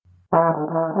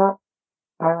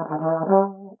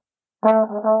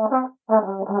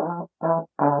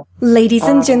Ladies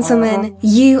and gentlemen,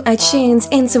 you are tuned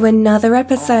into another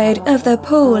episode of the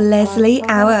Paul Leslie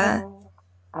Hour.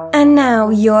 And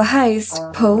now your host,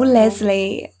 Paul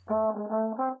Leslie.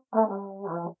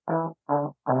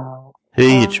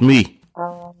 Hey, it's me.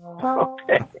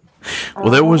 Okay. Well,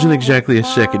 that wasn't exactly a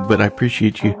second, but I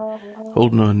appreciate you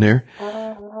holding on there.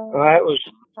 Well, that was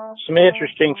some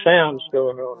interesting sounds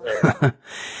going on there.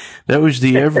 That was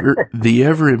the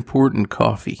ever important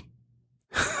coffee.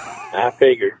 I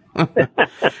figured.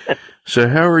 So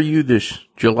how are you this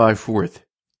July 4th?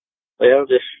 Well,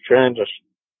 just trying to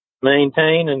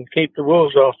maintain and keep the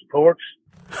wolves off the porch.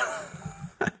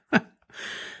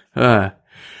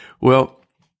 Well,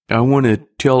 I want to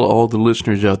tell all the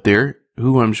listeners out there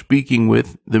who I'm speaking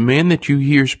with. The man that you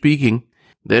hear speaking,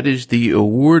 that is the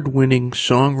award-winning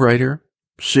songwriter,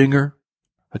 singer,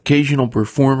 occasional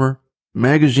performer,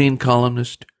 magazine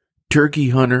columnist, turkey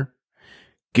hunter,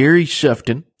 Gary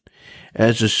Sefton.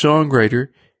 As a songwriter,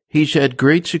 he's had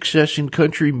great success in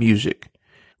country music.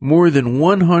 More than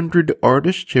 100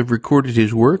 artists have recorded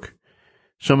his work.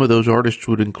 Some of those artists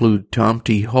would include Tom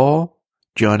T. Hall,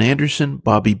 John Anderson,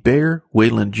 Bobby Bare,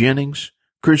 Waylon Jennings,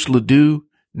 Chris Ledoux,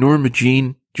 Norma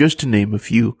Jean, just to name a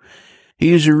few.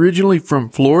 He is originally from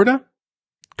Florida,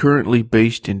 currently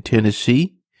based in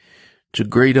Tennessee. It's a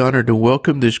great honor to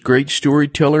welcome this great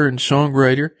storyteller and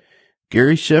songwriter,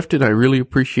 Gary Sefton. I really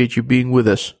appreciate you being with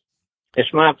us.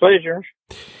 It's my pleasure.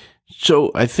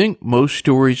 So I think most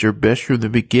stories are best from the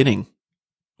beginning.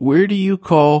 Where do you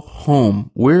call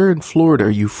home? Where in Florida are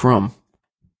you from?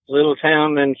 Little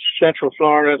town in central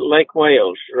Florida, Lake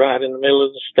Wales, right in the middle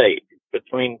of the state,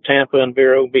 between Tampa and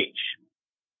Vero Beach.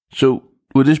 So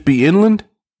would this be inland?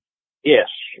 Yes,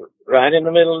 right in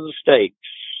the middle of the state,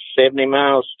 70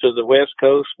 miles to the west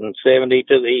coast and 70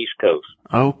 to the east coast.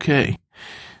 Okay.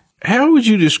 How would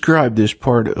you describe this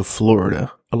part of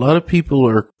Florida? A lot of people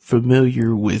are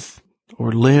familiar with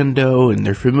Orlando and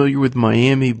they're familiar with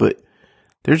Miami, but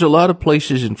there's a lot of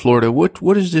places in Florida.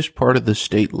 What is this part of the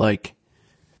state like?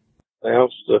 Well,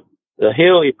 the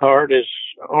hilly part is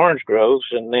orange groves,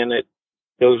 and then it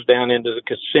goes down into the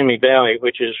Kissimmee Valley,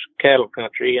 which is cattle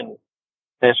country, and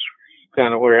that's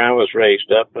kind of where I was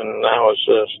raised up, and I was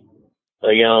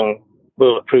a young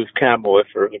bulletproof cowboy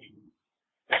for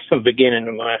the beginning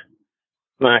of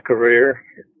my career.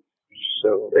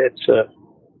 So it's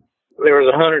there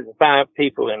was 105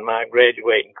 people in my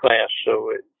graduating class,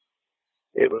 so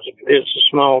it's a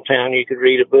small town. You could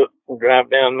read a book and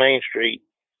drive down Main Street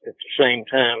at the same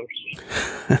time,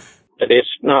 but it's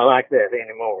not like that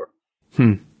anymore.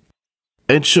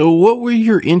 And so what were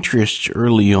your interests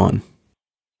early on?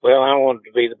 Well, I wanted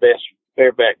to be the best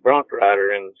bareback bronc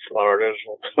rider in Florida,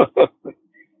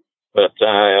 but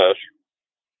I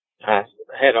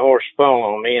had a horse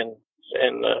fall on me and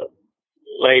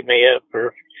laid me up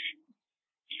for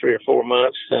 3 or 4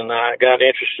 months, and I got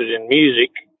interested in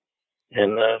music,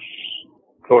 and of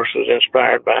course was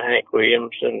inspired by Hank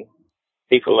Williams and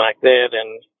people like that.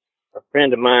 And a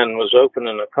friend of mine was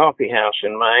opening a coffee house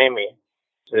in Miami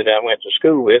that I went to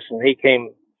school with, and he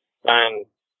came by and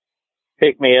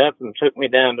picked me up and took me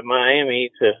down to Miami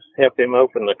to help him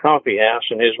open the coffee house.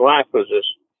 And his wife was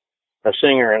a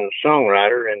singer and a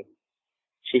songwriter, and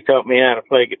she taught me how to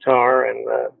play guitar, and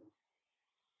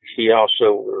she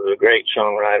also was a great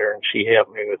songwriter, and she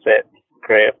helped me with that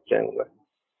craft. And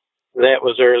that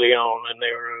was early on, and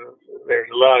there's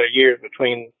a lot of years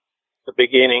between the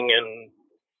beginning and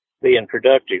being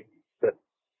productive. But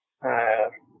I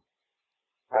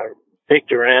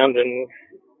picked around and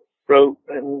wrote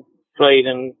and played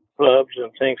in clubs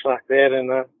and things like that,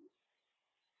 and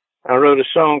I wrote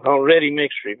a song called Ready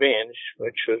Mixed Revenge,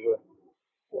 which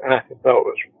I thought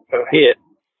was a hit,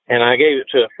 and I gave it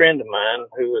to a friend of mine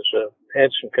who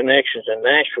had some connections in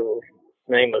Nashville. His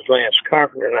name was Lance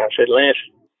Carpenter, and I said, Lance,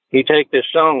 you take this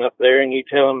song up there and you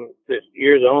tell them that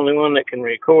you're the only one that can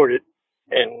record it,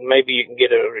 and maybe you can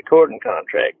get a recording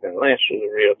contract. And Lance was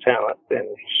a real talent,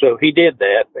 and so he did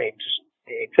that.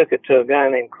 He took it to a guy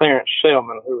named Clarence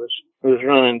Selman, who was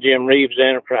running Jim Reeves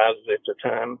Enterprises at the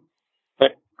time.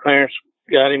 But Clarence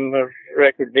got him a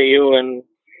record deal, and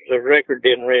the record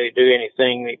didn't really do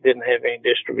anything. It didn't have any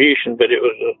distribution, but it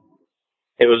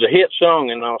was a hit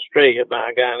song in Australia by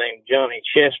a guy named Johnny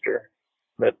Chester.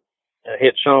 But a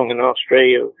hit song in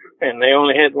Australia, and they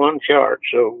only had one chart,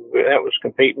 so that was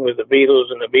competing with the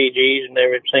Beatles and the Bee Gees and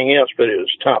everything else, but it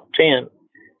was top 10.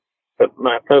 But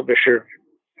my publisher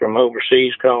from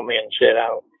overseas called me and said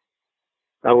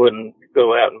I wouldn't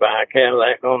go out and buy a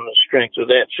Cadillac on the strength of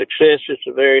that success. It's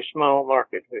a very small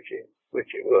market, which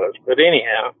it was. But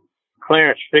anyhow,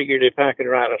 Clarence figured if I could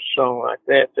write a song like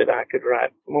that, that I could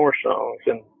write more songs.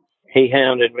 And he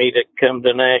hounded me to come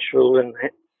to Nashville and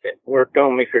worked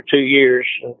on me for 2 years.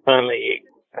 And finally,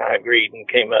 I agreed and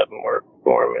came up and worked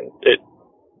for him at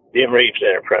Jim Reeves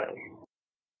Enterprise.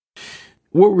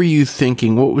 What were you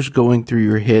thinking? What was going through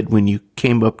your head when you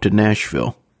came up to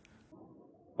Nashville?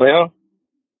 Well,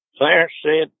 Clarence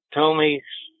told me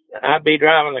I'd be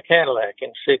driving a Cadillac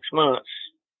in 6 months.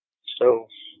 So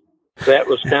that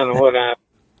was kind of what I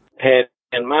had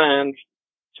in mind.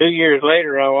 2 years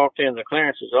later, I walked into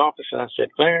Clarence's office and I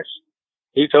said, Clarence,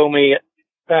 you told me if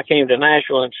I came to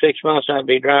Nashville in 6 months, I'd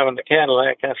be driving the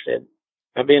Cadillac. I said,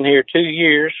 I've been here 2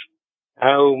 years.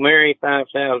 I owe Mary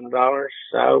 $5,000.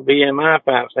 I owe BMI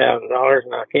 $5,000,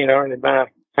 and I can't hardly buy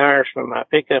tires for my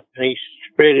pickup. And he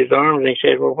spread his arms and he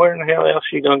said, well, where in the hell else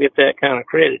are you going to get that kind of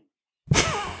credit?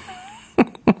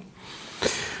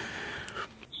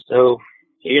 So,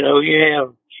 you know, you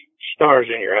have stars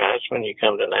in your eyes when you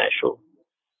come to Nashville.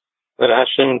 But I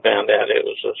soon found out it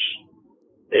was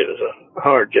a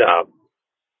hard job.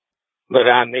 But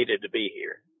I needed to be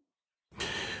here.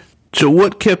 So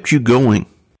what kept you going?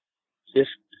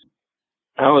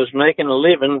 I was making a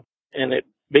living, and it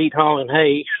beat hauling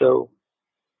hay, so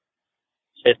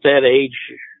at that age,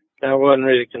 I wasn't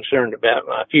really concerned about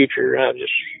my future. I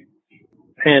just,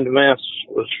 hand to mouth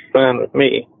was fine with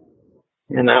me.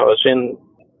 And I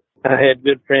had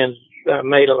good friends. I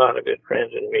made a lot of good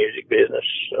friends in the music business,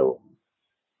 so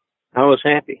I was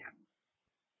happy.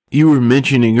 You were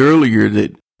mentioning earlier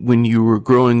that when you were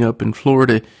growing up in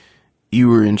Florida, you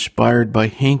were inspired by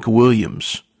Hank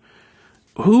Williams.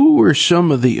 Who were some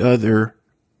of the other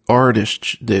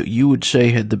artists that you would say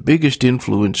had the biggest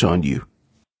influence on you?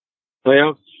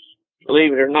 Well,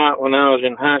 believe it or not, when I was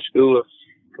in high school,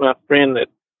 my friend that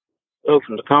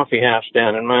opened the coffee house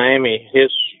down in Miami,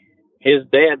 his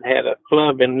dad had a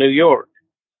club in New York,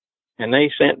 and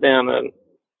they sent down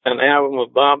an album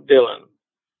of Bob Dylan,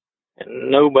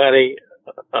 and nobody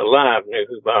alive knew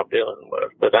who Bob Dylan was,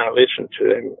 but I listened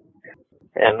to him.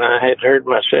 And I had heard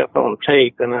myself on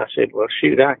tape, and I said, well,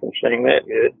 shoot, I can sing that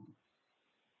good.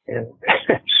 And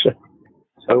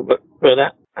but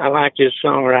I liked his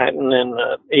songwriting, and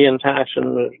Ian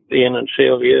Tyson, Ian and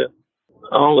Sylvia,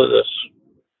 all of the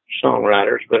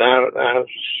songwriters, but I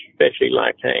especially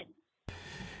liked Hank.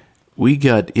 We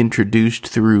got introduced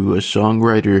through a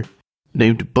songwriter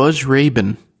named Buzz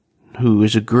Rabin, who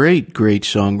is a great, great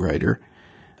songwriter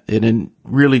and a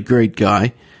really great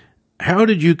guy. How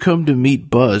did you come to meet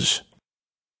Buzz?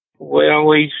 Well,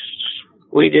 we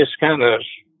just kind of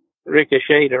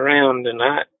ricocheted around, and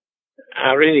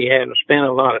I really hadn't spent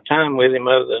a lot of time with him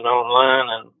other than online.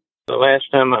 And the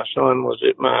last time I saw him was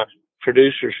at my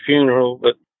producer's funeral,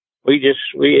 but we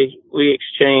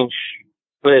exchanged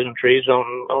pleasantries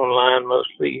online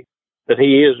mostly. But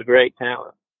he is a great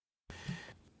talent.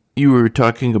 You were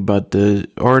talking about the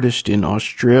artist in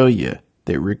Australia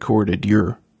that recorded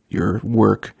your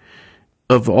work.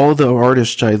 Of all the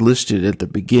artists I listed at the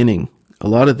beginning, a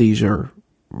lot of these are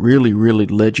really, really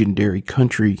legendary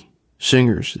country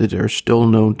singers that are still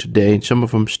known today, and some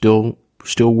of them still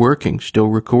working, still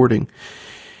recording.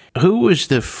 Who was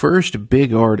the first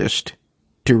big artist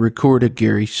to record a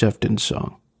Gary Sefton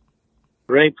song?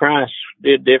 Ray Price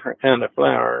did Different Kind of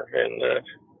Flower, and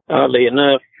oddly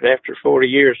enough, after 40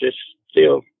 years, it's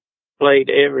still played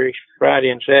every Friday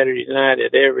and Saturday night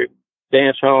at every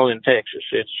dance hall in Texas.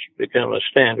 It's become a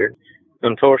standard.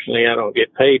 Unfortunately, I don't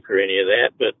get paid for any of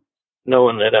that, but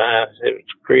knowing that I have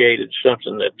created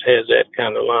something that has that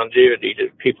kind of longevity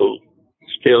that people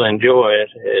still enjoy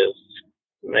it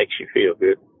makes you feel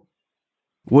good.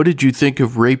 What did you think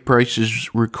of Ray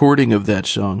Price's recording of that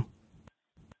song?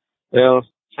 Well,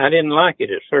 I didn't like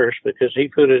it at first because he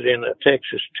put it in a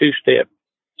Texas two-step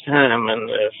time, and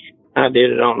I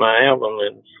did it on my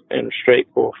album in straight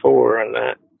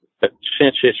 4/4, but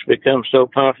since it's become so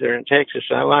popular in Texas,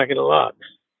 I like it a lot.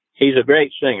 He's a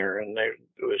great singer, and it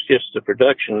was just the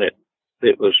production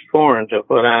that was foreign to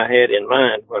what I had in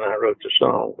mind when I wrote the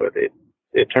song, but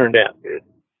it turned out good.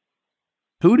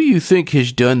 Who do you think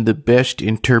has done the best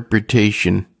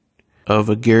interpretation of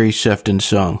a Gary Sefton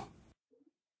song?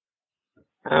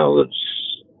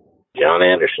 John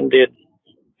Anderson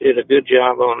did a good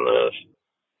job on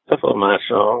a couple of my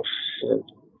songs.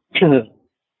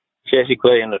 Jesse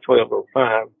Clay and the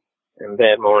 1205 and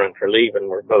Bad Morning for Leaving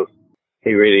were both,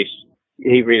 he really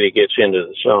gets into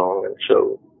the song, and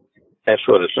so that's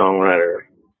what a songwriter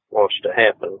wants to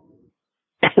happen.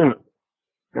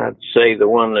 I'd say the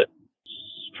one that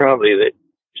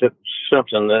took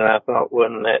something that I thought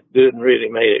wasn't that good and really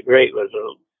made it great was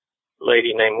a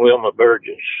lady named Wilma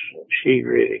Burgess. She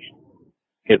really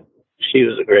she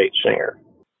was a great singer.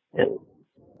 And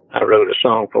I wrote a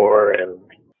song for her, and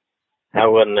I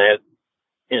wasn't that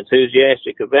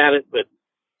enthusiastic about it, but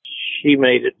she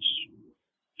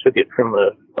took it from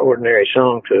an ordinary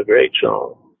song to a great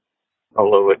song,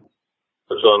 although it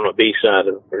was on the B-side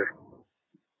of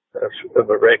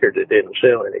a record that didn't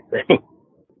sell anything.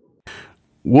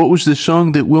 What was the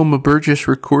song that Wilma Burgess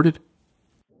recorded?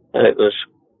 It was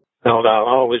called I'll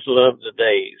Always Love the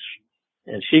Days.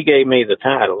 And she gave me the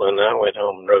title, and I went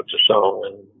home and wrote the song,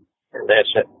 and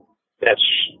that's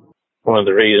one of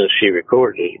the reasons she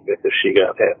recorded it, because she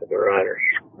got half of the writers,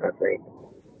 I think.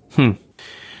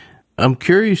 I'm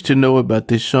curious to know about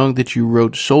this song that you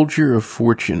wrote, Soldier of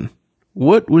Fortune.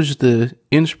 What was the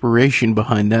inspiration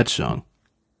behind that song?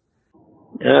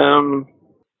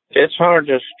 It's hard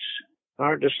to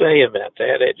say about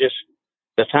that.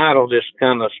 The title just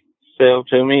kind of fell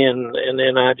to me, and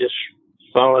then I just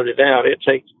followed it out.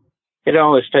 It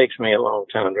always takes me a long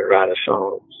time to write a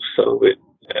song, so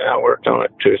I worked on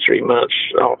it 2 or 3 months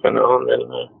off and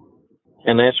on,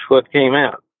 and that's what came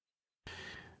out.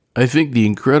 I think the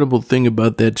incredible thing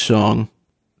about that song,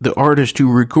 the artist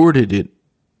who recorded it,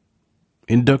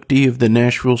 inductee of the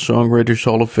Nashville Songwriters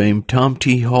Hall of Fame, Tom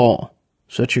T. Hall,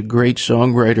 such a great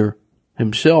songwriter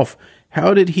himself.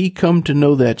 How did he come to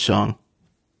know that song?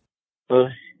 Well,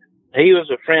 he was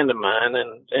a friend of mine,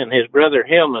 and his brother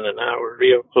Hillman and I were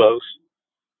real close.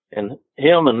 And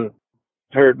Hillman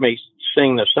heard me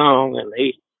sing the song, and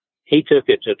he took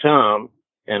it to Tom.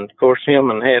 And of course,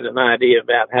 Hillman had an idea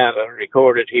about how to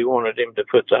record it. He wanted him to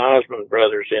put the Osmond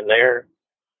Brothers in there,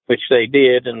 which they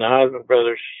did, and the Osmond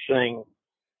Brothers sang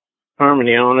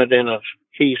harmony on it in a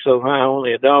key so high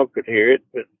only a dog could hear it.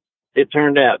 But it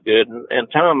turned out good,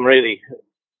 and Tom really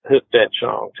hooked that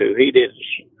song too. He did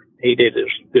as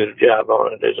good a job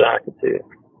on it as I could do.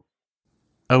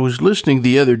 I was listening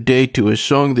the other day to a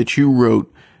song that you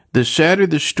wrote, The Sadder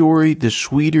the Story, the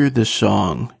Sweeter the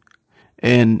Song.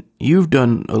 And you've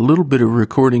done a little bit of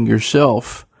recording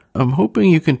yourself. I'm hoping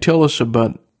you can tell us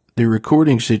about the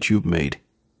recordings that you've made.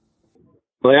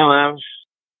 Well, I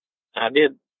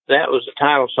did. That was the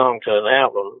title song to an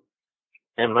album.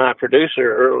 And my producer,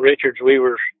 Earl Richards,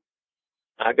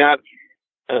 I got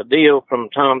a deal from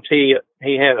Tom T.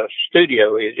 He had a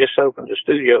studio. He had just opened a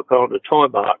studio called the Toy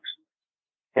Box.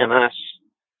 And I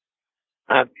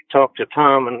talked to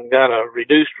Tom and got a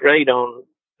reduced rate on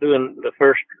doing the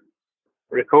first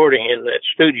recording in that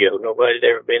studio. Nobody'd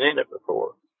ever been in it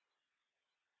before.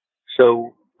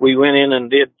 So we went in and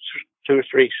did 2 or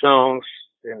 3 songs,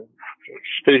 and the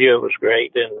studio was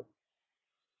great. And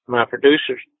my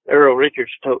producer, Earl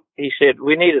Richards, he said,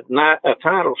 we needed a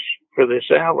title for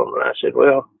this album. And I said,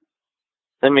 well,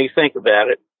 let me think about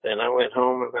it. And I went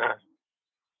home, and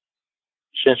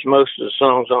since most of the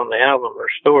songs on the album are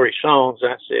story songs,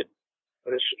 I said,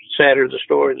 the sadder the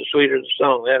story, the sweeter the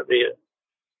song. That would be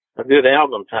a good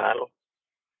album title.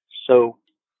 So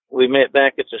we met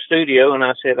back at the studio, and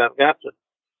I said, I've got the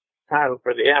title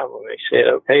for the album. He said,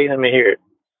 okay, let me hear it.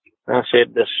 And I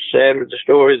said, the sadder the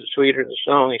story, the sweeter the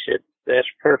song. He said, that's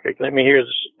perfect. Let me hear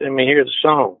the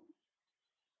song.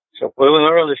 So, well,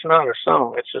 Earl, it's not a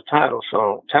song. It's a title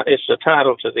song. It's the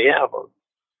title to the album.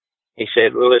 He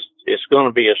said, well, it's going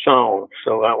to be a song.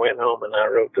 So I went home and I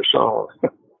wrote the song.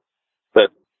 But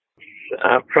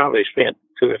I probably spent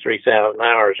 2,000 or 3,000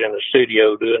 hours in the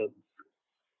studio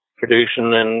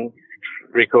producing and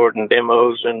recording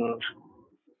demos and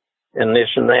this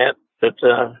and that. But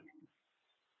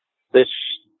this,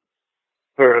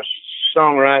 for a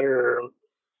songwriter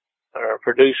or a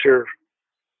producer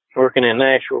working in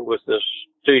Nashville with the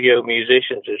studio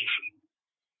musicians,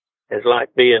 is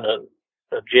like being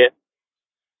a jet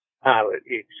pilot.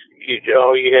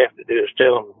 All you have to do is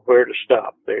tell them where to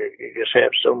stop. You just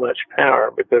have so much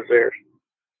power because they're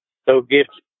so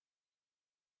gifted.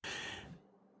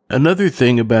 Another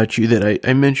thing about you that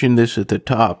I mentioned this at the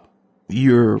top,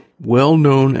 you're well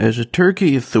known as a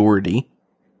turkey authority,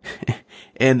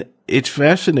 and it's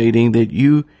fascinating that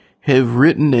you have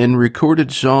written and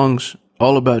recorded songs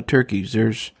all about turkeys.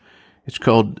 It's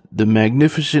called The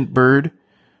Magnificent Bird,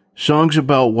 Songs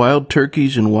About Wild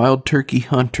Turkeys and Wild Turkey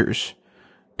Hunters.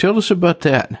 Tell us about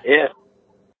that. Yeah.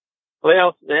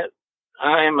 Well,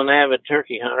 I am an avid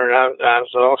turkey hunter. I've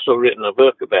also written a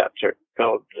book about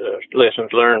called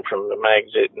Lessons Learned from the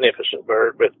Magnificent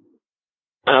Bird, but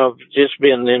I've just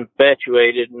been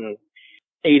infatuated and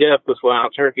eat up with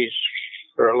wild turkeys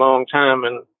for a long time,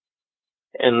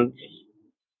 and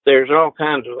there's all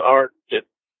kinds of art that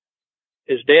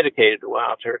is dedicated to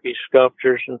wild turkeys,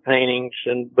 sculptures and paintings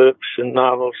and books and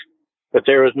novels, but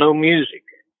there was no music.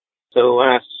 So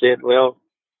I said, well,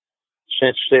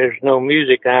 since there's no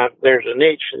music out, there's a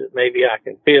niche that maybe I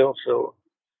can fill. So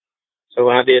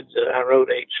I did. I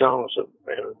wrote 8 songs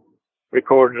and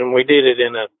recorded them. We did it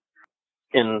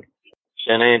in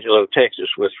San Angelo, Texas,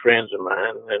 with friends of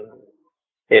mine, and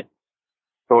it,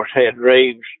 of course, had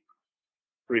rave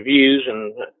reviews,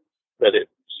 but it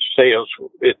sales.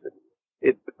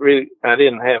 It really. I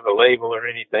didn't have a label or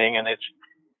anything, and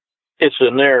it's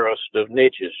the narrowest of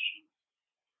niches.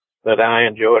 But I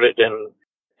enjoyed it,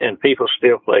 and people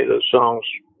still play those songs,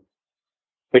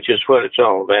 which is what it's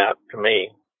all about to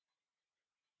me.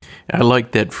 I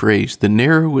like that phrase, the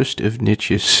narrowest of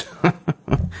niches.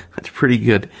 That's pretty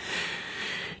good.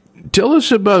 Tell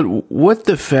us about what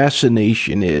the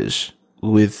fascination is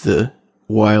with the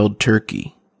wild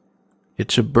turkey.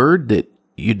 It's a bird that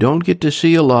you don't get to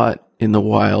see a lot in the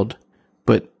wild,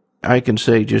 but I can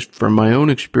say just from my own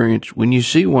experience, when you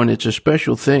see one, it's a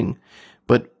special thing.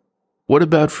 But what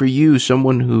about for you,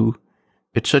 someone who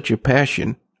it's such a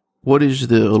passion? What is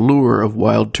the allure of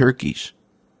wild turkeys?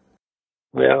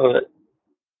 Well,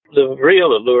 the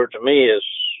real allure to me is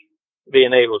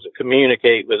being able to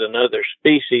communicate with another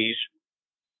species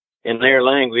in their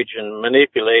language and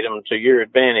manipulate them to your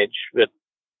advantage. But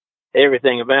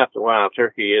everything about the wild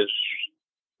turkey is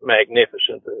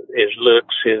magnificent. His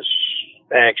looks, his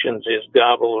actions, his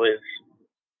gobble, his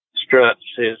struts,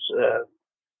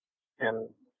 and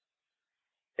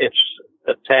it's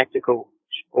a tactical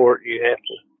sport. You have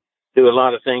to do a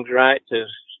lot of things right to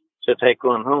take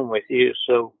one home with you.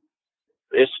 So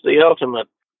it's the ultimate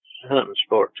hunting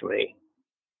sport to me.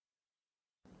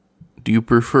 Do you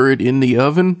prefer it in the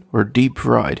oven or deep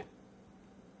fried?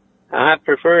 I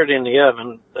prefer it in the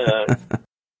oven.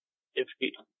 If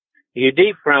you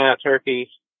deep fry a turkey,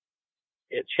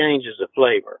 it changes the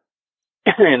flavor.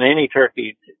 And any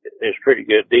turkey is pretty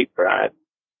good deep fried.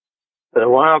 The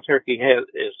wild turkey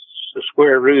is the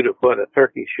square root of what a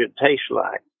turkey should taste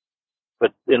like.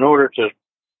 But in order to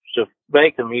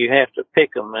bake them, you have to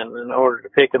pick them, and in order to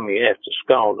pick them, you have to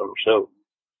scald them. So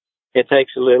it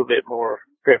takes a little bit more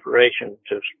preparation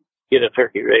to get a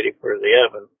turkey ready for the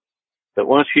oven. But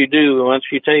once you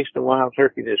taste a wild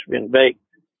turkey that's been baked,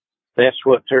 that's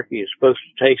what turkey is supposed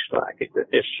to taste like.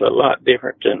 It's a lot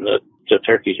different than the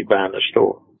turkeys you buy in the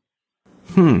store.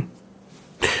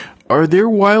 Are there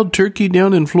wild turkey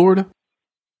down in Florida?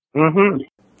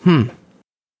 Mm-hmm.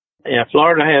 Yeah,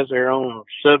 Florida has their own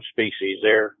subspecies.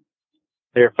 There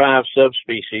are 5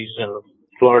 subspecies, and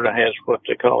Florida has what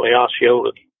they call the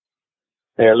Osceola.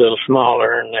 They're a little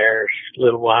smaller and they're a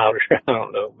little wilder. I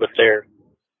don't know, but they're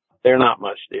not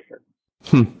much different.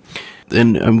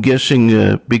 And I'm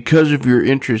guessing because of your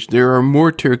interest, there are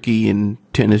more turkey in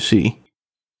Tennessee.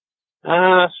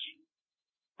 I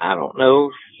don't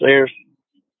know.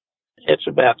 It's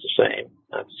about the same,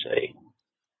 I'd say.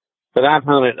 But I've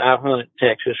hunted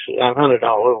Texas. I've hunted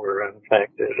all over. In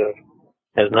fact,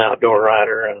 as an outdoor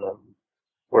writer and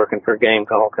working for game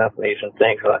call companies and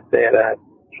things like that, I've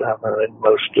hunted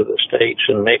most of the states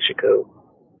in Mexico.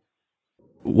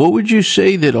 What would you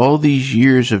say that all these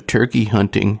years of turkey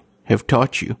hunting have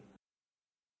taught you?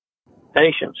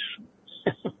 Patience.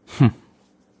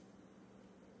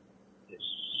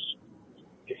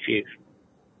 If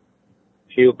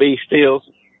you'll be still,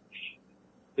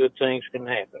 good things can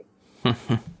happen.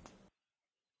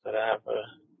 But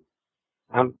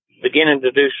I'm beginning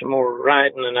to do some more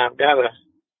writing, and I've got a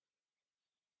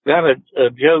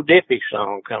Joe Diffie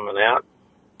song coming out.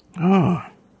 Oh.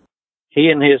 He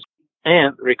and his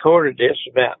aunt recorded this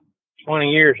about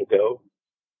 20 years ago,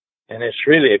 and it's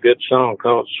really a good song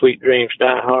called Sweet Dreams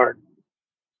Die Hard.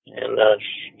 And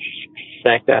in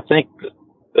fact, I think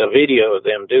the video of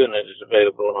them doing it is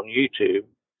available on YouTube,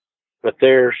 but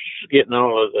they're getting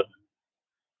all of the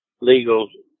legal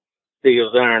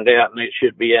deals ironed out, and it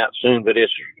should be out soon. But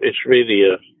it's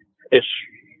really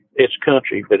it's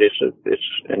country, but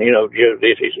and you know, Joe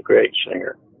Diffie's a great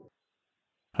singer.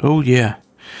 Oh yeah.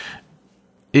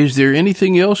 Is there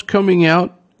anything else coming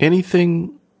out?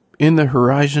 Anything in the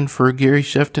horizon for Gary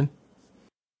Sefton?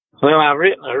 Well, I've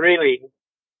written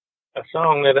a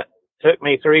song that took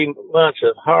me 3 months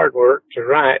of hard work to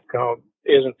write called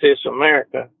 "Isn't This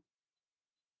America?"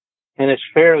 And it's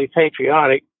fairly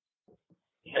patriotic.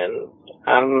 And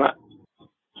I'm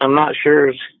not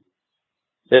sure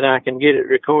that I can get it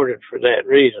recorded for that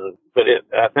reason. But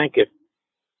I think if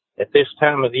at this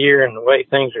time of the year and the way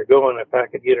things are going, if I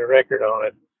could get a record on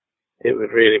it, it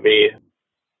would really be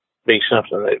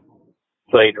something that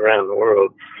played around the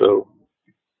world. So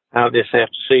I'll just have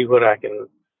to see what I can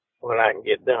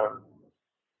get done.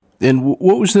 And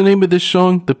what was the name of this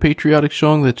song? The patriotic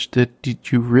song that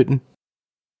you've written?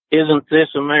 Isn't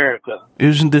This America?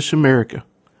 Isn't This America?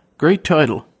 Great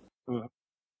title. Mm.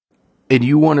 And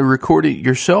you want to record it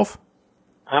yourself?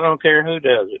 I don't care who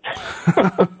does it.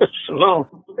 as long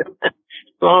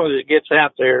as it gets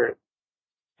out there,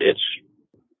 it's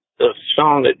the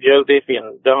song that Joe Diffie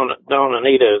and Dawn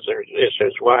Anita is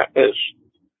his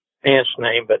aunt's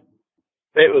name, but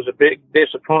it was a big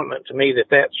disappointment to me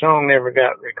that song never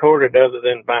got recorded other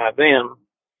than by them.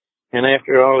 And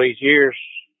after all these years,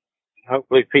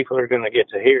 hopefully people are going to get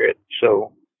to hear it.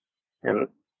 So, and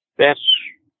that's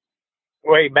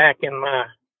way back in my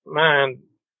mind.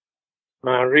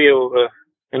 My real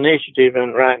initiative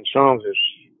in writing songs is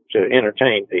to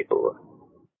entertain people.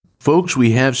 Folks,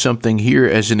 we have something here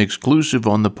as an exclusive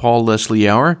on the Paul Leslie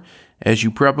Hour. As you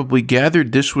probably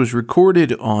gathered, this was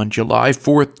recorded on July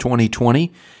 4th,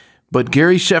 2020, but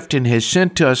Gary Sefton has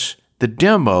sent us the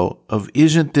demo of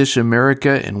Isn't This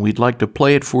America, and we'd like to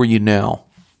play it for you now.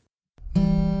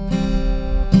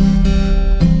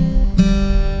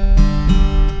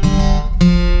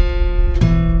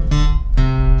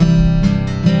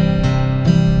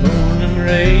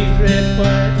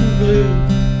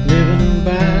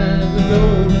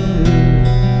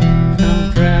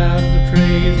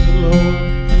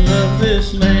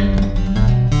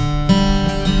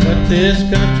 This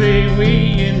country we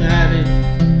united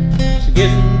is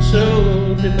getting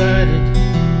so divided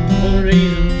for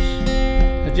reasons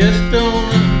I just don't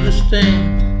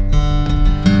understand.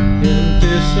 Isn't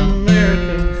this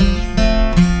America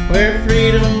where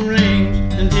freedom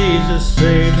rings and Jesus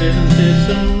saves? Isn't this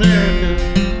America,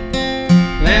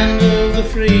 land of the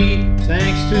free,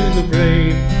 thanks to the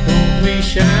brave? Don't we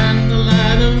shine the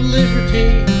light of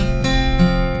liberty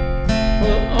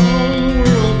for all the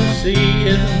world to see?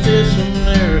 Isn't this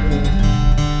America?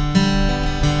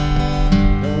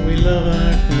 Don't we love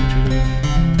our country?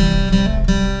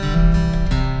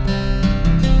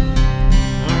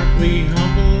 Aren't we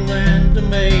humble and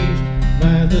amazed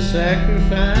by the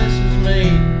sacrifices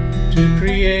made to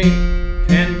create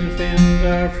and defend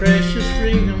our precious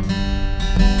freedom?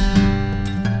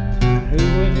 Who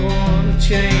would want to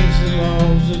change the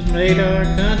laws that made our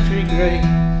country great,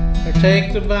 or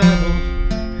take the Bible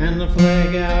and the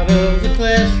flag out of the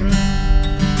classroom?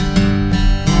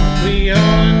 Aren't we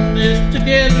all in this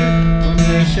together, one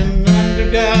nation under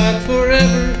God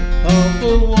forever, all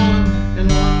for one and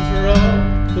one for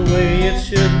all, the way it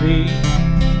should be?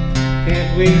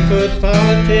 Can't we put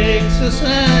politics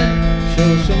aside,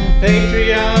 show some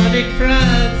patriotic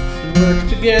pride, and work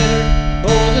together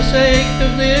for the sake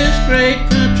of this great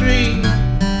country?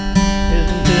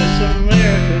 Isn't this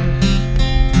America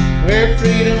where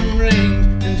freedom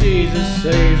rings and Jesus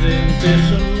saves? Isn't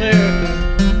this America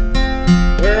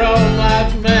where all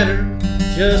lives matter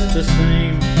just the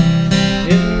same?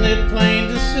 Isn't it plain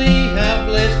to see how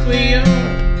blessed we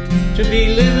are to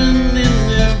be living in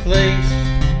this place?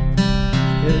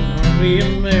 Aren't we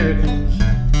Americans?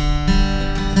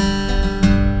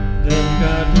 Does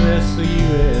God bless the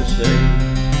USA?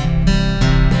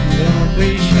 Don't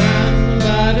we shine the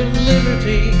light of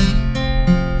liberty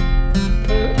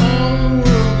for all the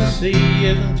world to see?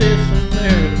 Isn't this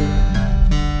America?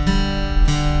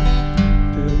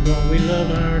 Don't we love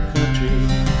our country?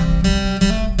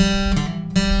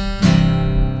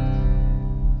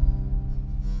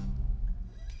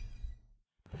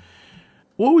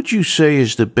 What would you say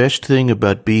is the best thing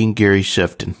about being Gary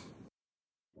Sefton?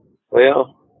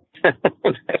 Well,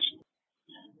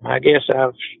 I guess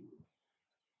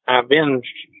I've been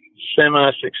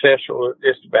semi-successful at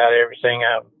just about everything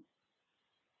I've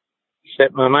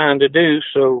set my mind to do,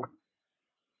 so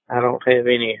I don't have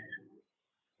any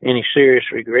serious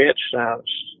regrets.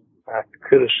 I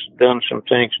could have done some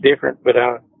things different, but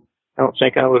I don't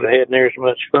think I would have had near as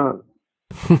much fun.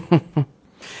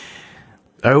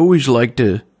 I always like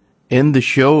to end the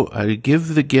show. I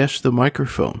give the guest the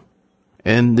microphone.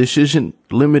 And this isn't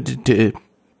limited to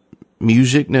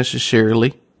music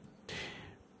necessarily.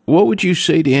 What would you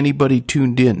say to anybody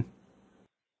tuned in?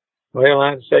 Well,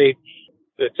 I'd say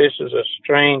that this is a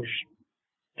strange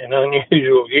and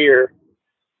unusual year,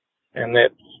 and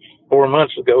that 4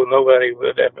 months ago nobody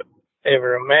would have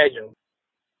ever imagined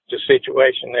the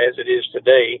situation as it is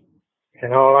today.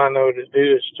 And all I know to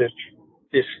do is to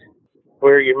just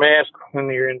wear your mask when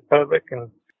you're in public and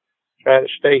try to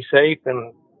stay safe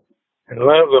and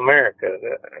love America.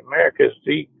 America is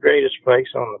the greatest place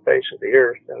on the face of the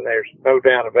earth, and there's no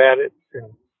doubt about it.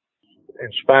 And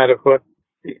in spite of what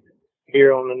you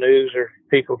hear on the news or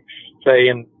people say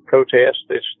in protest,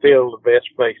 it's still the best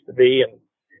place to be, and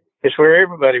it's where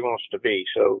everybody wants to be.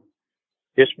 So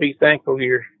just be thankful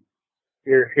you're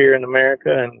here in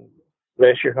America, and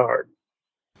bless your heart.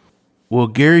 Well,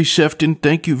 Gary Sefton,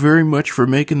 thank you very much for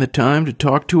making the time to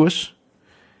talk to us.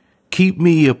 Keep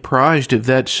me apprised of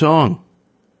that song.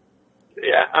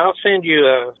 Yeah, I'll send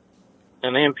you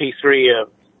an MP3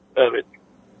 of it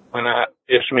when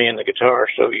just me and the guitar,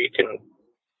 so you can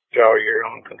draw your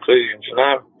own conclusions. And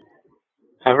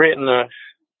I've written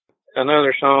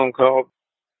another song called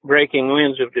 "Breaking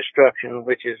Winds of Destruction,"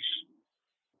 which is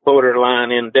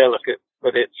borderline indelicate,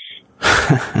 but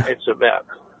it's about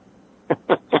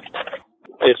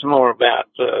it's more about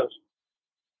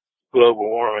global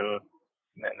warming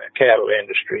and the cattle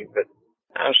industry. But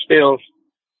I'm still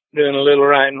doing a little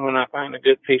writing when I find a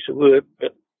good piece of wood.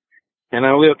 And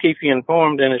I will keep you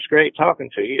informed, and it's great talking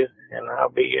to you, and I'll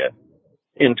be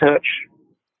in touch.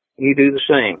 You do the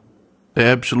same.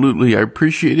 Absolutely. I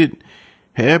appreciate it.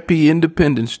 Happy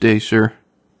Independence Day, sir.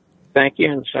 Thank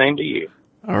you, and same to you.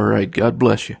 All right. God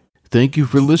bless you. Thank you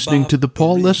for listening to the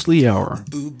Paul Leslie Hour.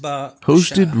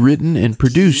 Hosted, written, and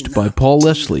produced by Paul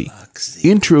Leslie.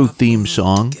 Intro theme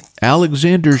song,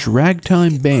 Alexander's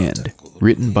Ragtime Band,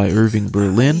 written by Irving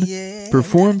Berlin,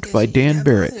 performed by Dan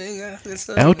Barrett.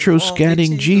 Outro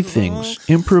scatting G Things,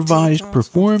 improvised,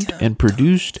 performed, and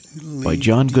produced by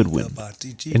John Goodwin.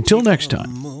 Until next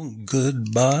time.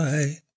 Goodbye.